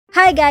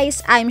Hi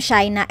guys, I'm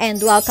Shaina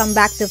and welcome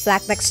back to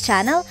FLACKBOX'S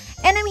channel,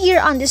 and I'm here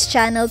on this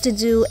channel to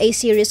do a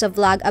series of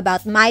vlog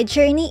about my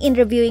journey in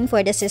reviewing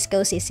for the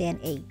Cisco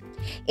CCNA.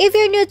 If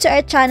you're new to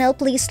our channel,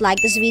 please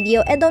like this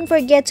video and don't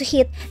forget to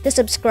hit the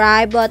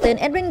subscribe button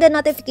and ring the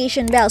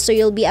notification bell so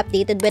you'll be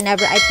updated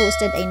whenever I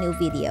posted a new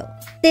video.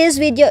 This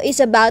video is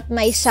about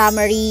my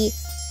summary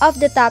of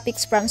the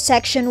topics from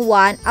section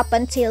 1 up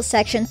until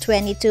section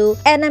 22,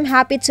 and I'm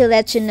happy to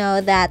let you know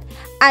that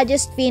I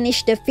just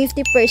finished the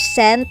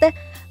 50%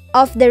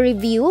 of the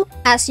review.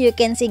 As you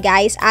can see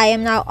guys, I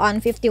am now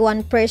on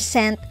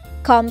 51%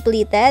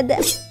 completed.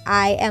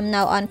 I am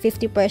now on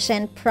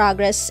 50%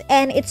 progress,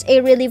 and it's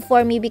a relief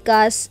for me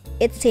because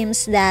it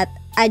seems that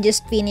I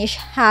just finished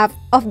half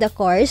of the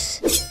course.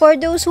 For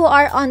those who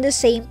are on the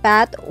same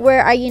path,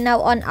 where are you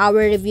now on our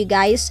review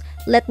guys?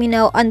 Let me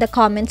know on the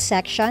comment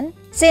section.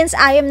 Since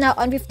I am now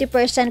on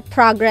 50%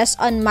 progress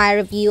on my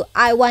review,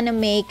 I want to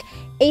make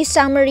a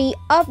summary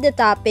of the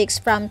topics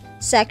from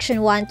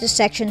section 1 to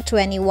section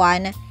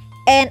 21.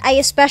 And I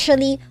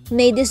especially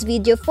made this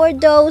video for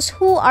those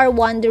who are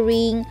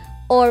wondering,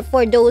 or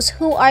for those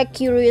who are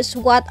curious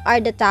what are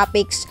the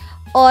topics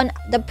on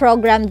the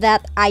program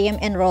that I am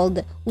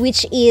enrolled,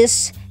 which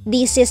is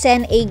the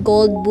CCNA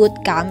Gold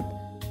Bootcamp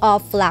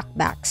of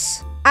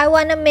FLACKBOX'S. I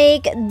want to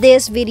make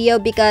this video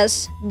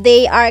because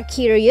they are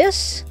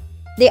curious.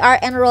 They are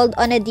enrolled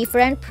on a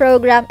different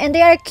program and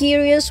they are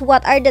curious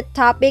what are the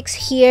topics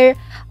here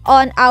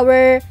on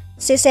our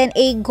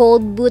CCNA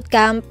Gold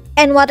Bootcamp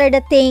and what are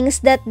the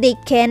things that they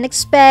can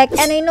expect.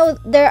 And I know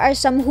there are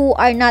some who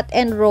are not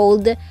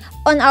enrolled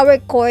on our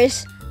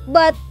course,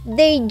 but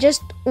they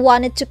just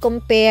wanted to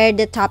compare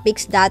the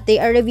topics that they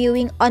are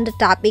reviewing on the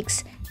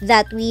topics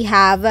that we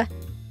have.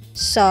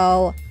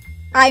 So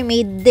I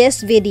made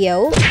this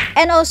video.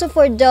 And also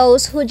for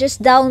those who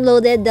just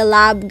downloaded the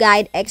lab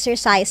guide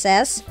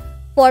exercises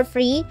for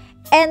free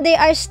and they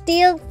are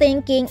still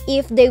thinking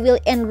if they will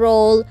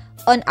enroll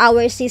on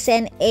our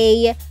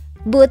CCNA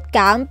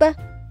Bootcamp,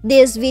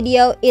 this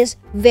video is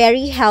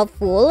very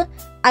helpful.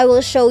 I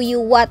will show you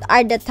what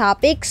are the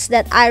topics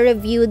that I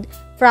reviewed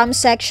from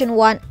section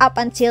 1 up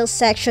until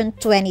section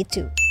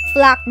 22.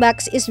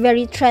 FLACKBOX'S is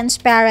very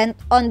transparent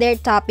on their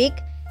topic.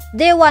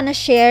 They want to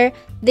share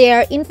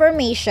their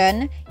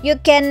information. You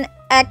can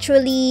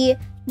actually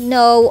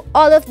know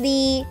all of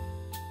the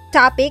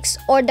topics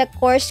or the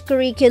course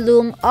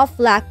curriculum of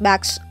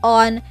FLACKBOX'S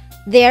on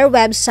their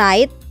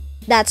website.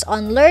 That's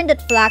on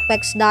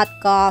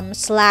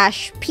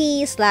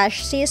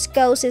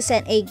learn.flackbox.com/p/Cisco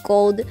CCNA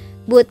Gold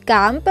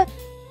Bootcamp.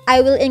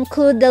 I will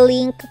include the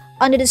link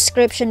on the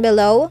description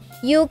below.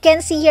 You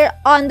can see here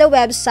on the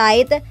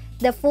website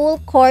the full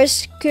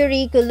course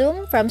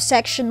curriculum from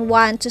section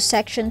 1 to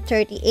section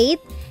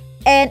 38,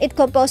 and it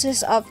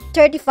composes of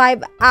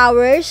 35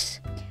 hours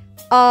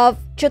of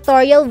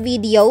tutorial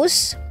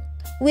videos,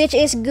 which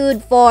is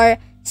good for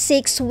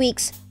 6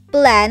 weeks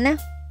plan.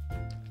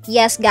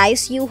 Yes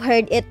guys, you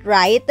heard it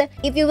right.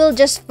 If you will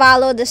just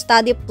follow the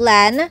study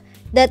plan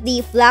that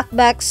the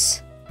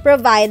FLACKBOX'S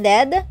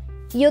provided,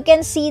 you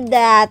can see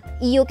that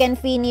you can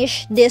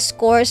finish this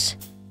course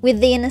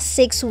within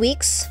 6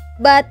 weeks.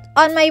 But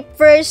on my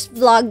first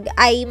vlog,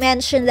 I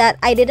mentioned that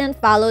I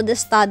didn't follow the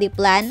study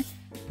plan.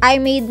 I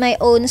made my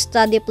own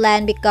study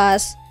plan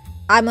because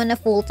I'm on a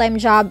full-time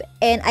job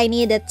and I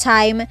needed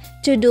time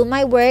to do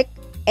my work,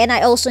 and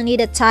I also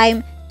needed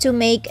time to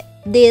make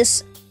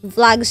this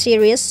vlog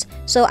series,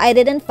 so I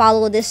didn't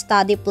follow this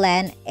study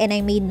plan and I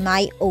made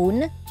my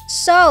own.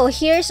 So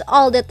here's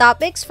all the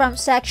topics from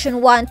section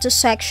 1 to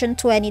section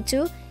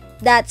 22.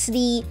 That's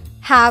the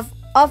half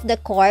of the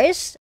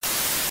course.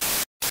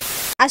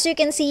 As you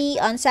can see,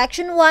 on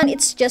section 1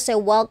 it's just a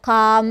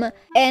welcome,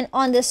 and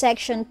on the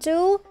section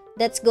 2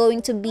 that's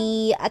going to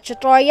be a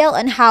tutorial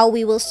on how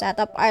we will set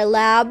up our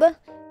lab,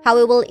 how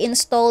we will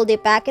install the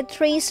packet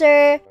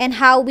tracer, and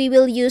how we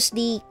will use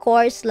the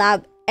course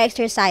lab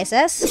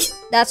exercises.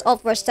 That's all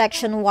for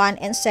section 1,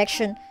 and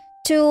section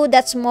 2,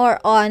 that's more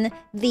on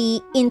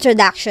the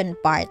introduction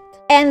part.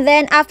 And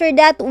then after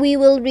that, we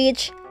will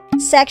reach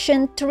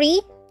section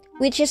 3,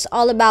 which is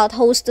all about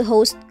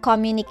host-to-host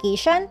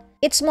communication.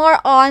 It's more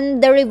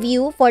on the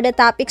review for the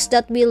topics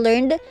that we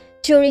learned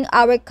during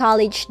our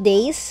college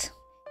days.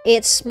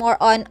 It's more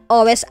on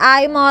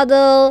OSI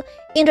model,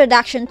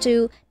 introduction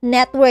to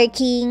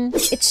networking.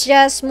 It's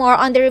just more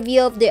on the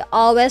review of the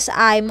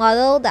OSI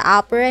model, the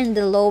upper and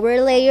the lower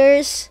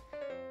layers,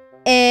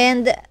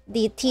 and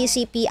the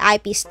TCP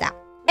IP stack.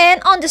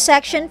 And on the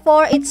section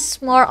 4,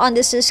 it's more on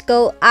the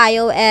Cisco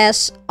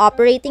iOS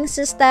operating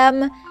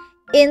system.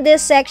 In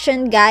this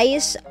section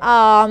guys,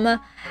 I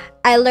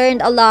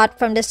learned a lot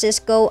from the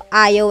Cisco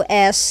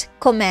iOS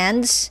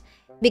commands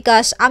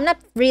because I'm not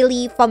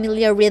really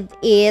familiar with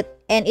it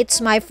and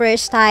it's my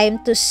first time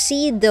to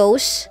see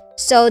those.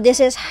 So this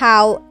is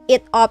how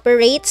it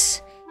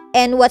operates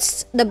and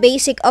what's the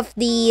basic of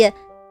the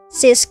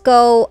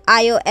Cisco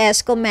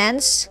iOS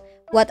commands.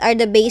 What are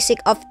the basic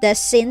of the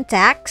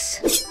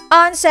syntax?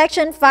 On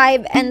section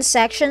 5 and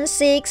section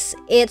 6,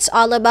 it's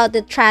all about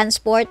the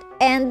transport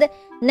and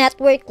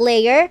network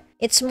layer.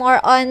 It's more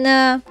on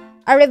a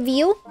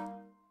review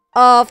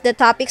of the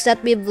topics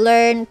that we've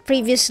learned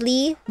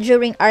previously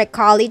during our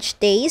college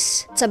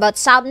days. It's about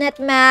subnet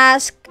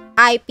mask,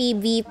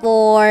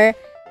 IPv4,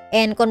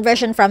 and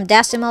conversion from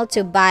decimal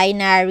to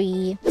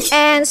binary.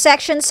 And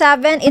section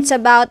 7, it's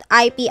about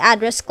IP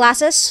address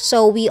classes.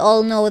 So we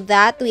all know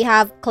that we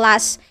have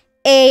class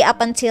A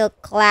up until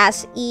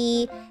class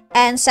E.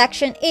 And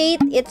section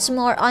 8, it's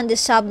more on the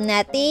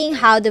subnetting,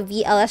 how the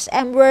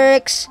VLSM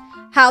works,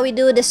 how we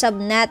do the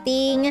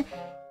subnetting,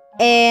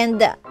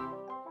 and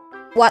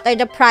what are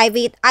the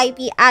private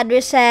IP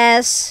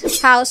addresses,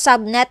 how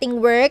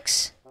subnetting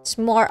works. It's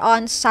more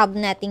on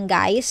subnetting,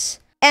 guys.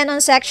 And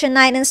on section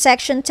 9 and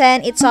section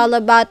 10, it's all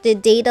about the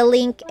data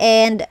link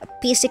and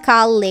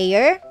physical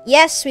layer.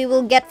 Yes, we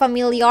will get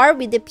familiar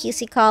with the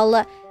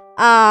physical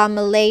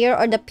layer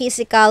or the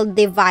physical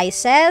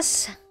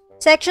devices.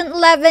 Section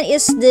 11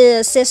 is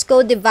the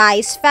Cisco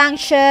device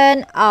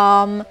function,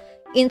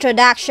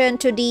 introduction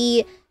to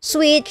the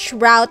switch,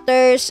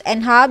 routers,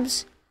 and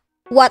hubs.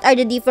 What are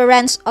the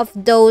difference of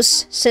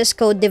those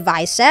Cisco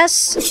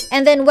devices?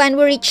 And then when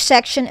we reach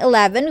section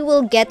 11, we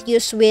will get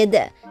used with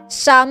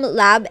some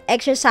lab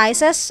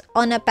exercises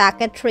on a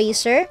packet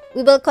tracer.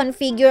 We will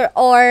configure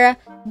or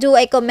do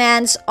a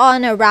commands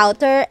on a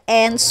router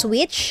and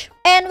switch.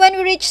 And when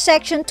we reach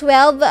section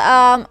 12,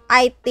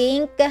 I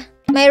think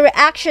my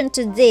reaction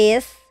to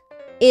this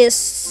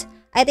is,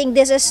 I think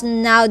this is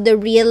now the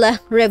real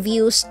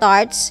review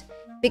starts,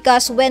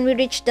 because when we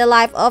reach the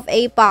life of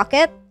a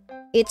packet,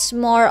 it's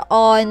more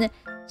on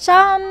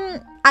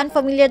some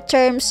unfamiliar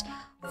terms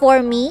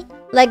for me,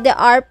 like the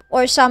ARP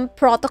or some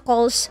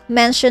protocols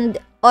mentioned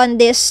on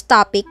this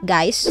topic,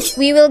 guys.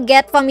 We will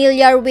get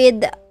familiar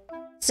with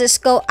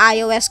Cisco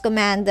iOS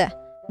command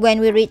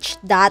when we reach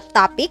that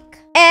topic.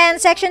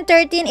 And section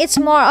 13, it's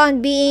more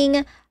on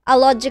being a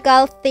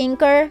logical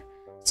thinker,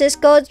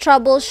 Cisco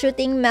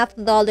troubleshooting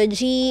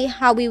methodology,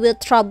 how we will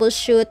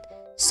troubleshoot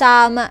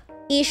some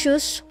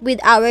issues with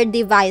our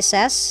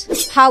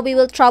devices, how we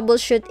will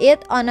troubleshoot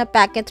it on a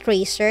packet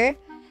tracer.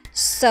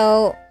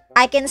 So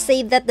I can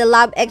say that the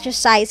lab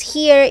exercise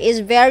here is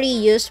very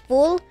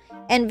useful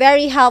and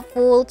very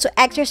helpful to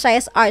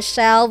exercise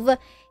ourselves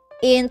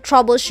in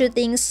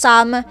troubleshooting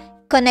some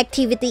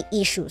connectivity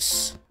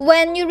issues.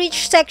 When you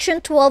reach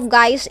section 12,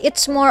 guys,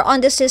 it's more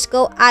on the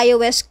Cisco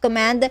iOS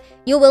command.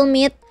 You will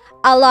meet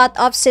a lot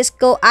of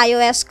Cisco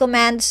iOS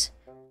commands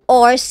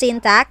or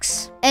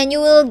syntax, and you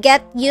will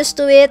get used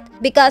to it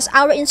because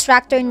our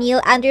instructor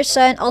Neil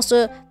Anderson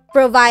also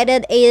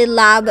provided a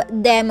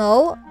lab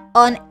demo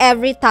on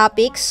every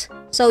topics.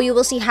 So you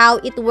will see how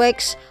it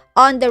works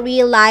on the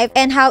real life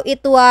and how it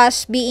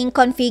was being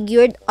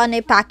configured on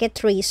a packet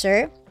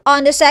tracer.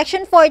 On the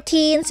section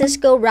 14,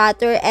 Cisco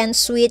router and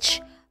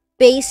switch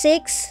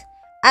basics.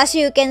 As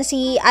you can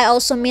see, I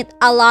also meet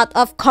a lot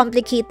of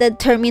complicated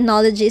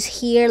terminologies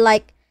here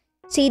like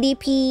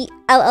CDP,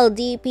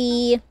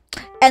 LLDP,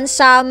 and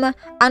some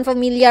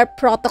unfamiliar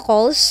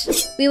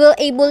protocols. We will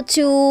able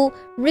to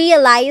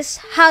realize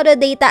how the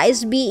data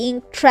is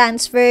being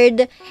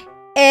transferred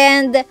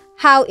and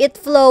how it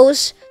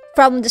flows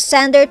from the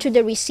sender to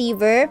the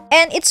receiver.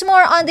 And it's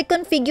more on the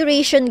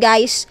configuration,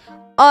 guys,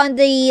 on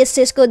the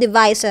Cisco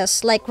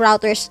devices like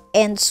routers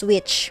and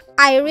switch.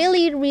 I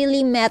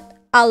really met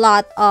a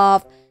lot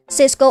of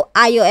Cisco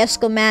iOS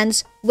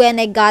commands when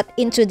I got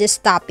into this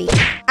topic.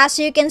 As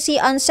you can see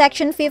on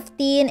section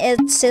 15,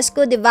 it's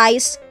Cisco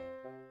device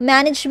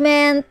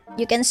management.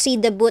 You can see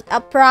the boot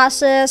up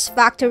process,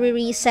 factory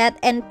reset,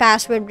 and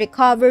password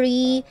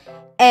recovery,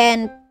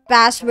 and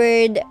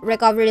password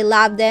recovery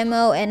lab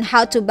demo, and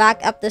how to back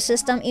up the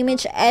system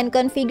image and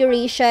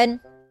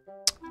configuration.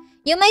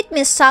 You might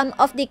miss some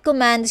of the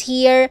commands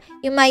here.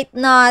 You might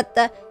not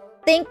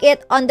think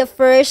it on the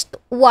first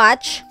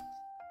watch.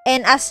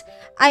 And as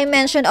I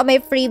mentioned on my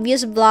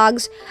previous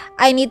vlogs,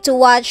 I need to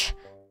watch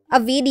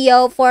a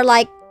video for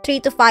like 3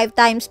 to 5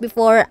 times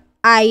before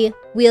I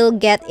will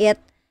get it.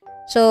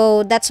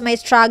 So that's my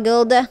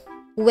struggle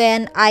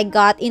when I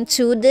got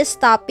into this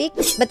topic.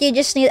 But you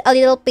just need a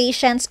little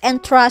patience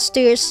and trust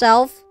to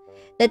yourself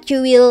that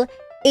you will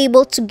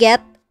able to get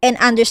and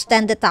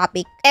understand the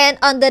topic. And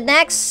on the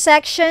next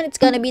section, it's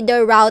gonna be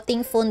the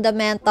routing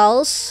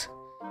fundamentals.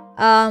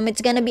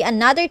 It's gonna be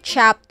another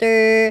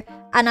chapter,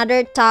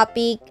 another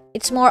topic.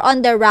 It's more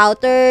on the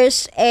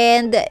routers,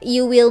 and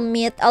you will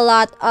meet a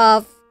lot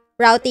of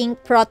routing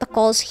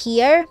protocols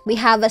here. We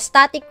have a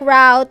static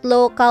route,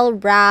 local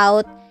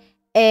route,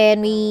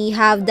 and we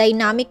have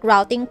dynamic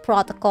routing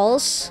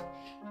protocols.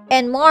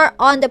 And more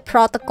on the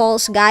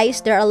protocols, guys.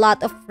 There are a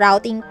lot of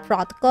routing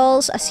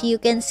protocols as you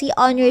can see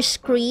on your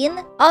screen.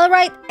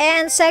 Alright,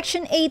 and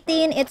section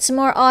 18, it's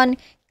more on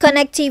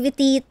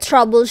connectivity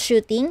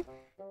troubleshooting.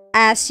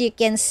 As you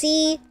can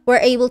see,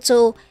 we're able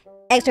to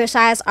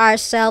exercise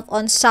ourselves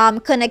on some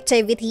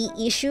connectivity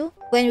issue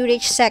when we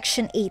reach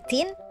section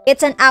 18.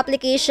 It's an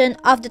application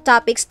of the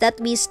topics that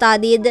we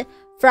studied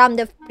from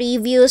the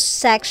previous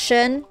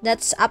section.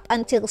 That's up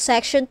until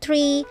section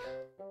 3.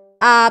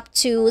 up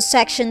to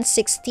section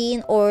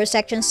 16 or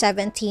section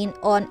 17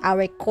 on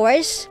our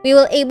course. We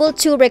will able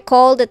to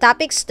recall the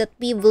topics that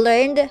we've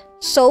learned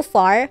so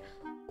far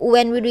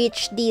when we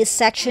reach the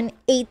section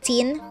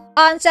 18.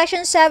 On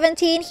section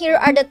 17, here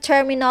are the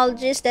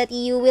terminologies that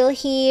you will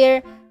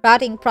hear: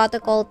 routing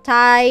protocol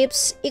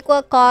types,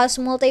 equal cost,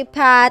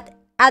 multipath,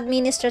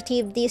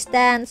 administrative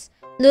distance,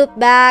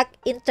 loopback,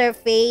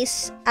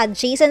 interface,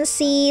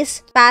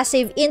 adjacencies,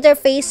 passive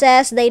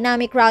interfaces,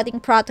 dynamic routing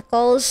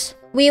protocols.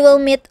 We will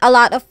meet a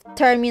lot of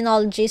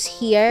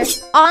terminologies here.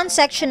 On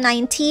section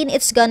 19,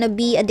 it's gonna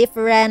be a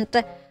different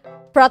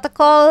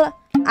protocol: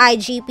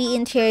 IGP,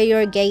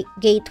 interior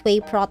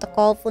gateway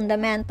protocol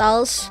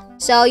fundamentals.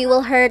 So you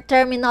will hear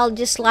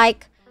terminologies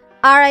like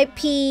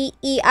RIP,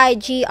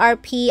 EIG,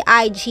 RP,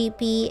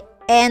 IGP,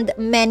 and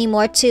many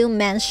more to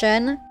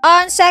mention.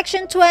 On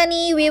section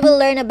 20, we will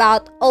learn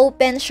about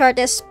Open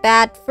Shortest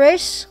Path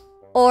First,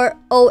 or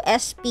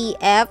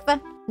OSPF.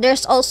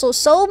 There's also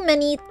so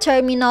many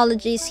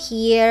terminologies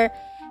here,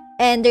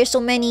 and there's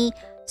so many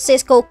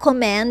Cisco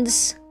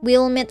commands.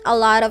 We'll meet a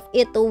lot of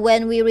it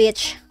when we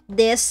reach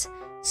this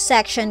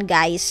section,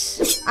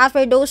 guys.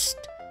 After those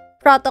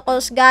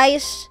protocols,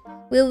 guys,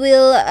 we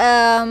will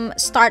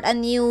start a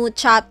new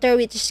chapter,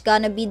 which is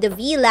gonna be the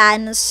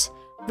VLANs,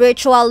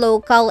 virtual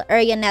local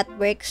area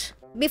networks.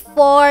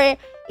 Before,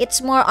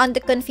 it's more on the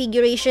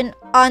configuration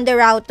on the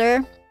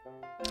router.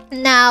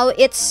 Now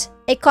it's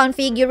a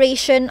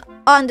configuration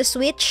on the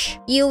switch.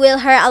 You will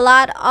hear a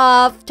lot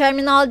of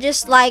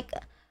terminologies like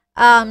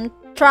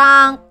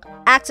trunk,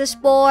 access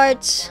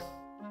ports,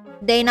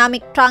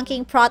 dynamic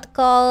trunking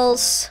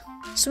protocols,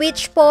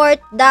 switch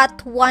port,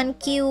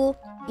 .1Q.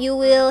 You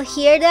will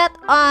hear that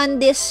on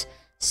this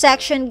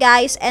section,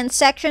 guys. And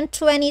section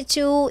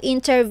 22,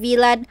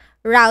 inter-VLAN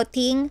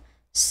routing.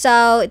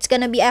 So it's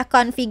gonna be a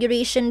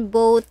configuration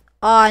both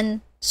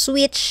on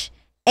switch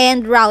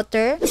and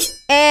router.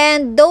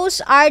 And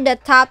those are the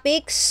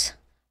topics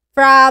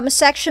from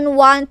section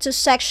 1 to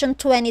section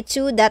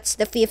 22. That's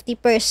the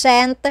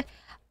 50%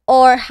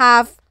 or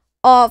half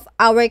of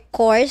our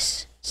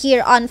course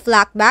here on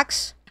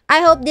FLACKBOX'S.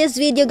 I hope this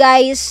video,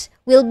 guys,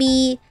 will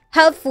be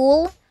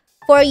helpful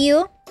for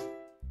you.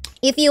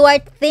 If you are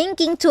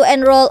thinking to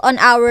enroll on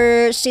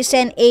our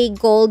CCNA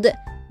Gold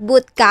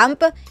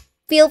Bootcamp,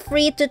 feel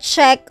free to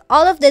check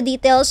all of the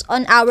details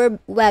on our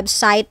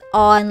website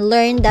on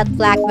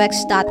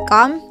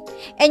learn.flackbox.com.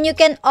 And you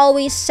can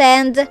always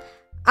send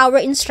our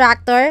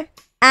instructor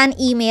an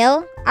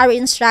email. Our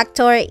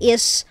instructor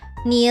is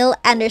Neil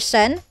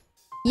Anderson.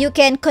 You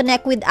can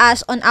connect with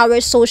us on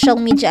our social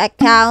media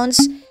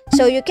accounts,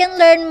 so you can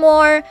learn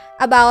more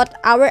about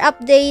our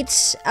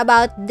updates,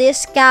 about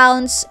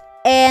discounts,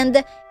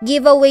 and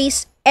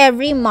giveaways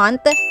every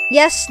month.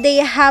 Yes,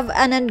 they have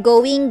an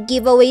ongoing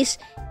giveaways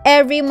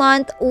every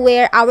month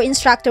where our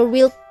instructor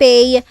will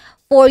pay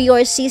for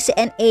your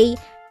CCNA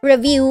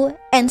review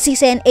and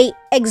CCNA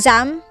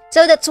exam.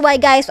 So that's why,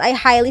 guys, I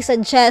highly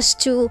suggest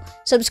to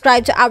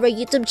subscribe to our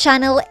YouTube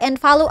channel and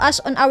follow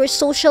us on our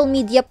social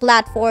media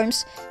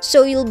platforms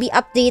so you'll be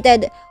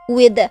updated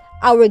with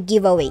our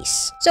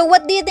giveaways. So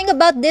what do you think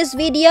about this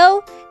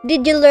video?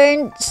 Did you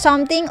learn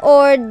something,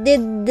 or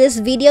did this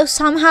video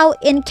somehow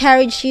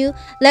encourage you?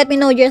 Let me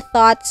know your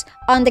thoughts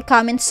on the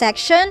comment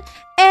section.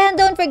 And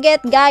don't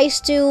forget, guys,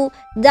 to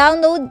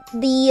download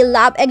the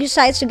lab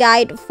exercise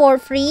guide for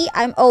free.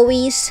 I'm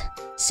always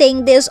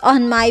saying this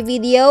on my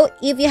video.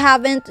 If you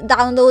haven't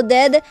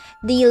downloaded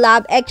the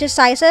lab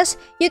exercises,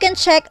 you can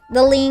check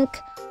the link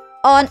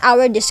on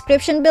our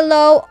description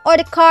below or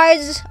the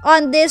cards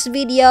on this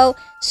video,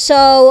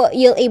 so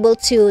you'll able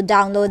to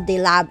download the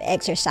lab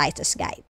exercises guide.